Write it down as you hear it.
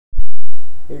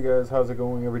Hey guys, how's it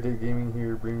going? Everyday Gaming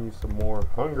here, bringing you some more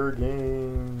Hunger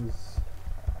Games.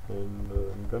 And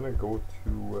I'm gonna go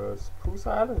to Spruce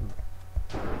Island.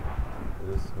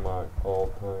 This is my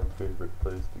all-time favorite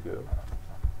place to go.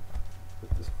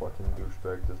 If this fucking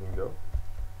douchebag doesn't go.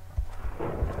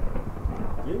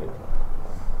 Yeah.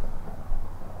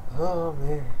 Oh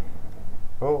man.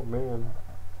 Oh man.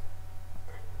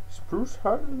 Spruce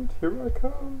Island, here I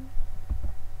come.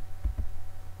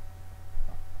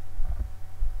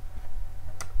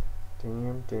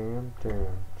 Damn, damn,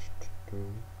 damn.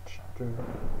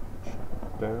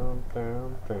 Down,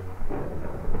 down, down.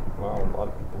 Wow, a lot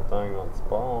of people dying on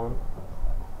spawn.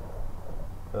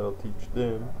 That'll teach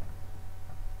them.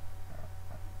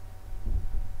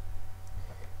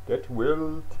 That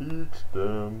will teach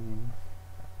them.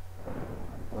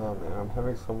 Oh man, I'm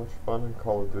having so much fun in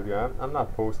Call of Duty. I'm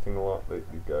not posting a lot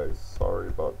lately, guys. Sorry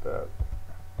about that.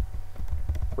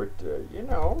 But, you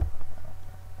know.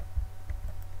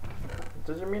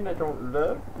 Doesn't mean I don't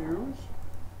love yous.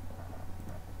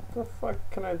 What the fuck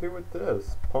can I do with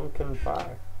this? Pumpkin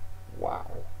pie. Wow.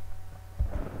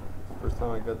 It's the first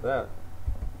time I got that.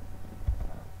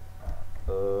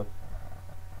 Alright,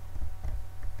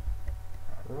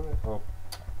 oh.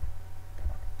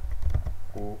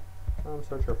 Fool. I'm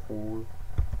such a fool.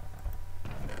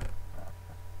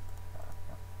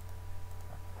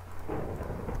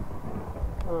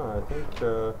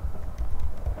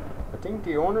 I think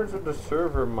the owners of the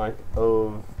server might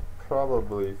have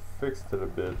probably fixed it a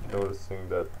bit, noticing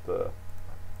that the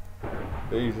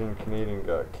Asian Canadian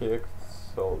got kicked,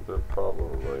 so they're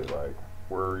probably like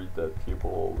worried that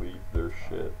people will leave their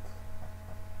shit,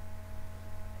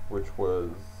 which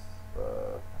was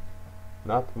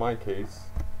not my case,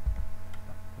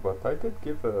 but I did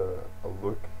give a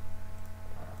look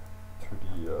to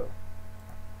the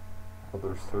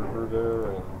other server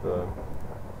there, and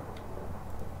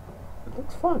it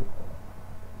looks fun.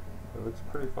 It looks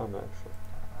pretty fun, actually.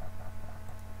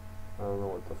 I don't know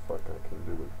what the fuck I can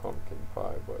do with pumpkin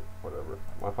pie, but whatever.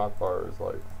 My hotbar is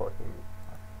like fucking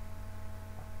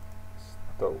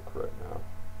stoked right now.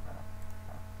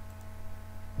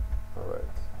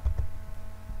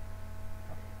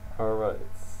 Alright,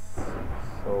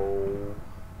 so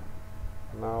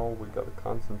now we gotta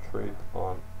concentrate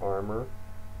on armor.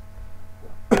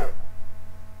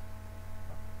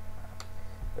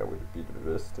 That would be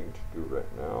the best thing to do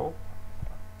right now.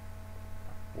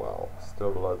 Wow,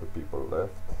 still a lot of people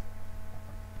left.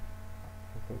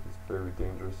 I think it's very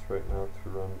dangerous right now to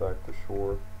run back to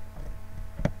shore.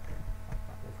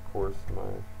 Of course,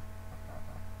 my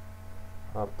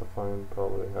Optifine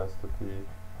probably has to be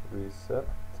reset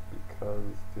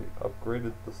because they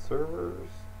upgraded the servers.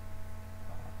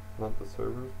 Not the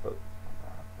servers, but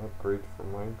upgrade for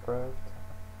MineCraft.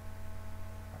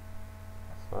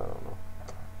 So I don't know.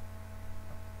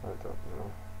 I don't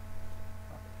know.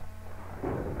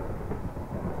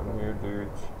 Come here,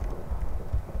 dudes.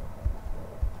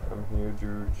 Come here,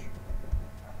 dudes.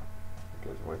 You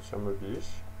guys want some of this?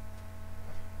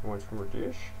 You want some of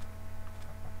this?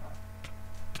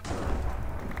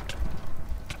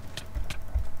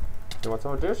 You want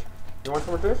some of this? You want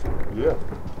some of this? Yeah.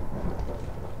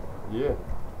 Yeah.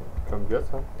 Come get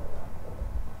some.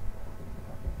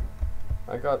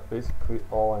 I got basically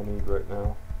all I need right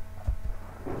now.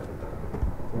 I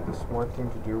think the smart thing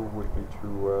to do would be to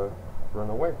run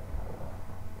away.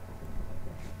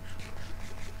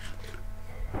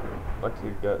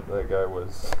 Luckily that guy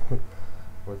was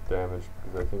was damaged,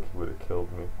 because I think he would have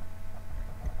killed me.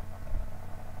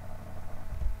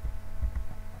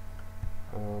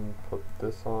 Put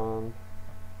this on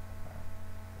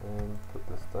and put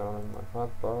this down in my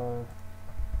hotbar,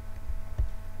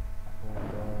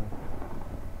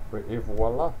 and et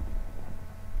voila.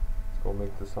 Go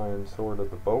make this iron sword of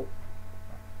the boat.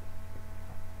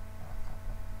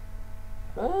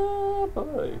 Ah,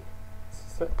 boy.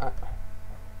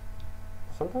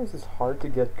 Sometimes it's hard to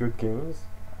get good games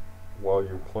while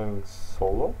you're playing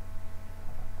solo,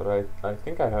 but I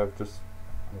think I have just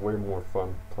way more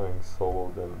fun playing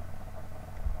solo than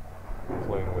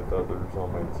playing with others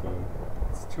on my team.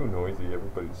 It's too noisy,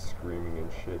 everybody's screaming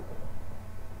and shit.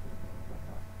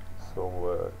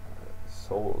 So,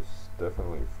 solo's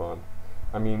definitely fun.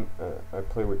 I mean, I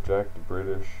play with Jack the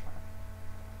British,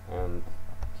 and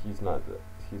he's not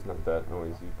that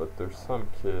noisy, but there's some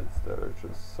kids that are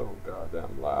just so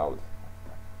goddamn loud.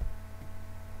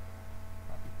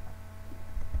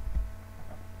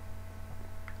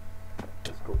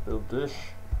 Let's go build this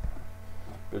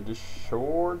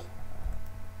sword.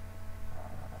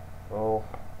 Oh,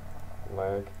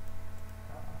 lag.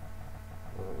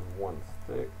 One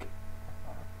stick.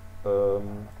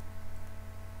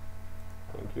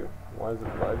 Why is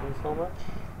it lagging so much?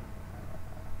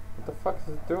 What the fuck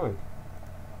is it doing?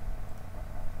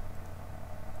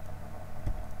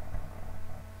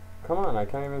 Come on, I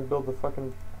can't even build the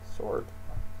fucking sword.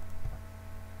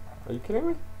 Are you kidding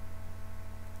me?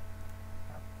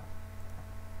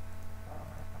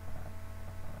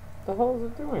 What the hell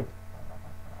is it doing?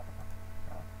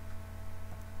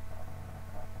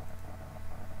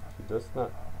 See, that's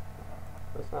not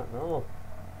normal.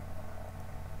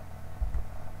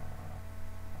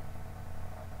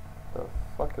 The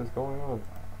fuck is going on?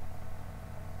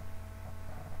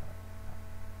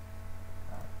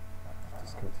 If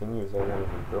this continues, I won't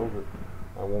even build it.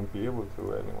 I won't be able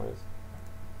to anyways.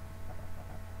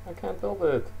 I can't build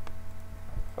it. What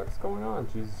the fuck's going on?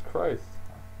 Jesus Christ.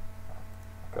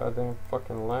 Goddamn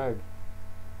fucking lag.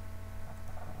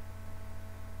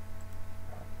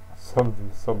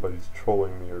 Somebody's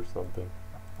trolling me or something.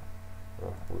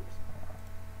 Oh, whoops.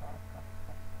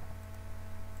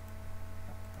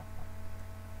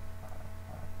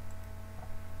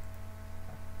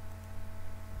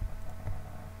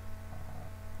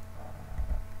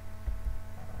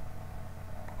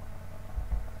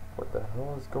 What the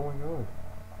hell is going on?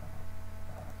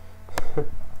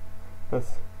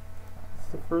 That's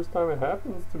the first time it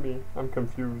happens to me. I'm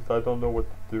confused. I don't know what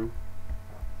to do.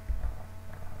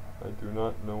 I do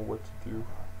not know what to do.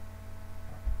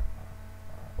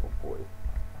 Oh boy.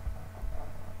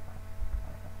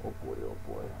 Oh boy, oh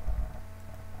boy.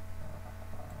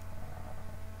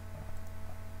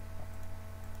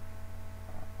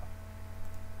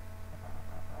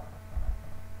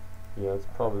 Yeah, it's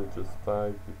probably just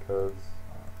lag because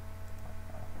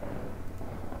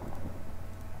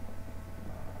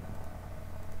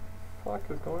what the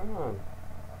fuck is going on?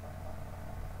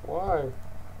 Why?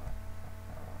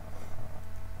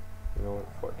 You know what?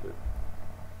 Fuck it.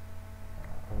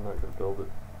 I'm not gonna build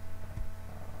it.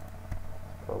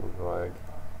 It's probably lag.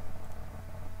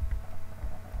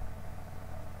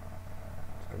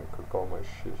 Just gonna cook all my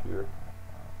shit here.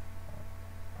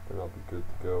 Then I'll be good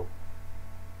to go.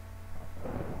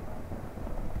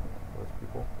 Those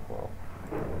people? Wow.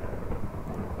 I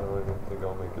don't even think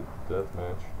I'll make a death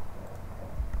match.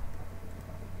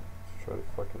 Just try to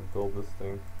fucking build this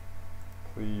thing.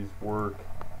 Please work.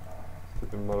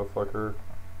 Stupid motherfucker.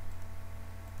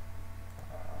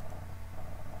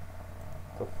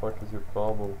 What the fuck is your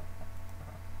problem?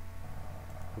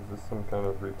 Is this some kind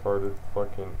of retarded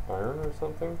fucking iron or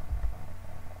something?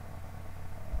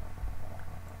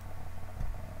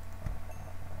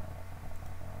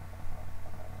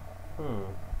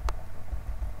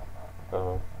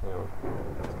 Oh, anyway,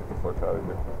 let's get the fuck out of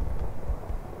here.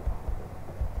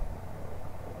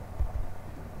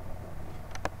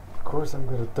 Of course I'm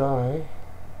gonna die.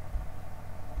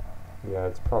 Yeah,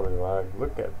 it's probably lag.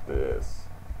 Look at this.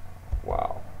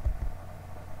 Wow.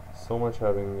 So much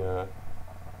having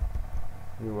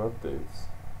new updates.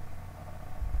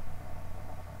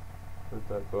 Where's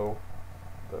that bow?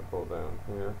 That bow down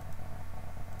here.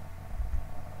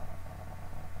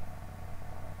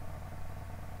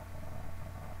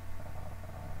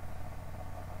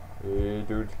 Hey,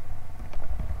 dude.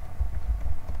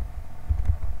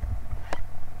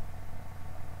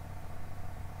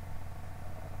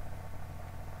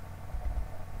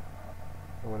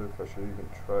 I wonder if I should even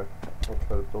try. I'll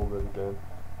try to build it again.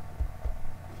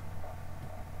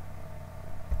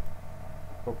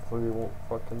 Hopefully it won't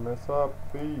fucking mess up,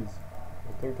 please.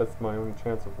 I think that's my only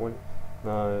chance of winning.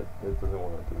 Nah, it doesn't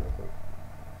want to do anything.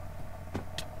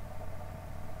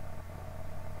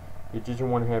 It doesn't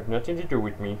want to have nothing to do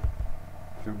with me.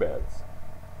 Too bad.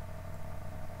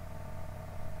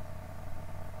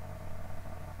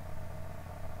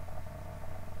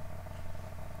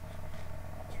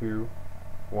 2,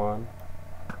 1.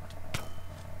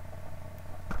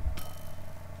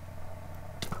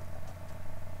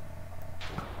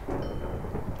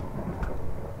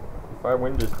 If I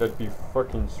win this, that'd be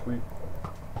fucking sweet.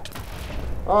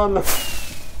 Oh no!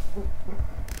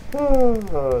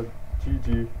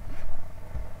 GG.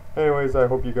 Anyways, I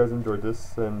hope you guys enjoyed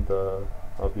this, and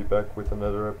I'll be back with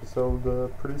another episode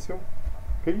pretty soon.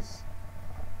 Peace.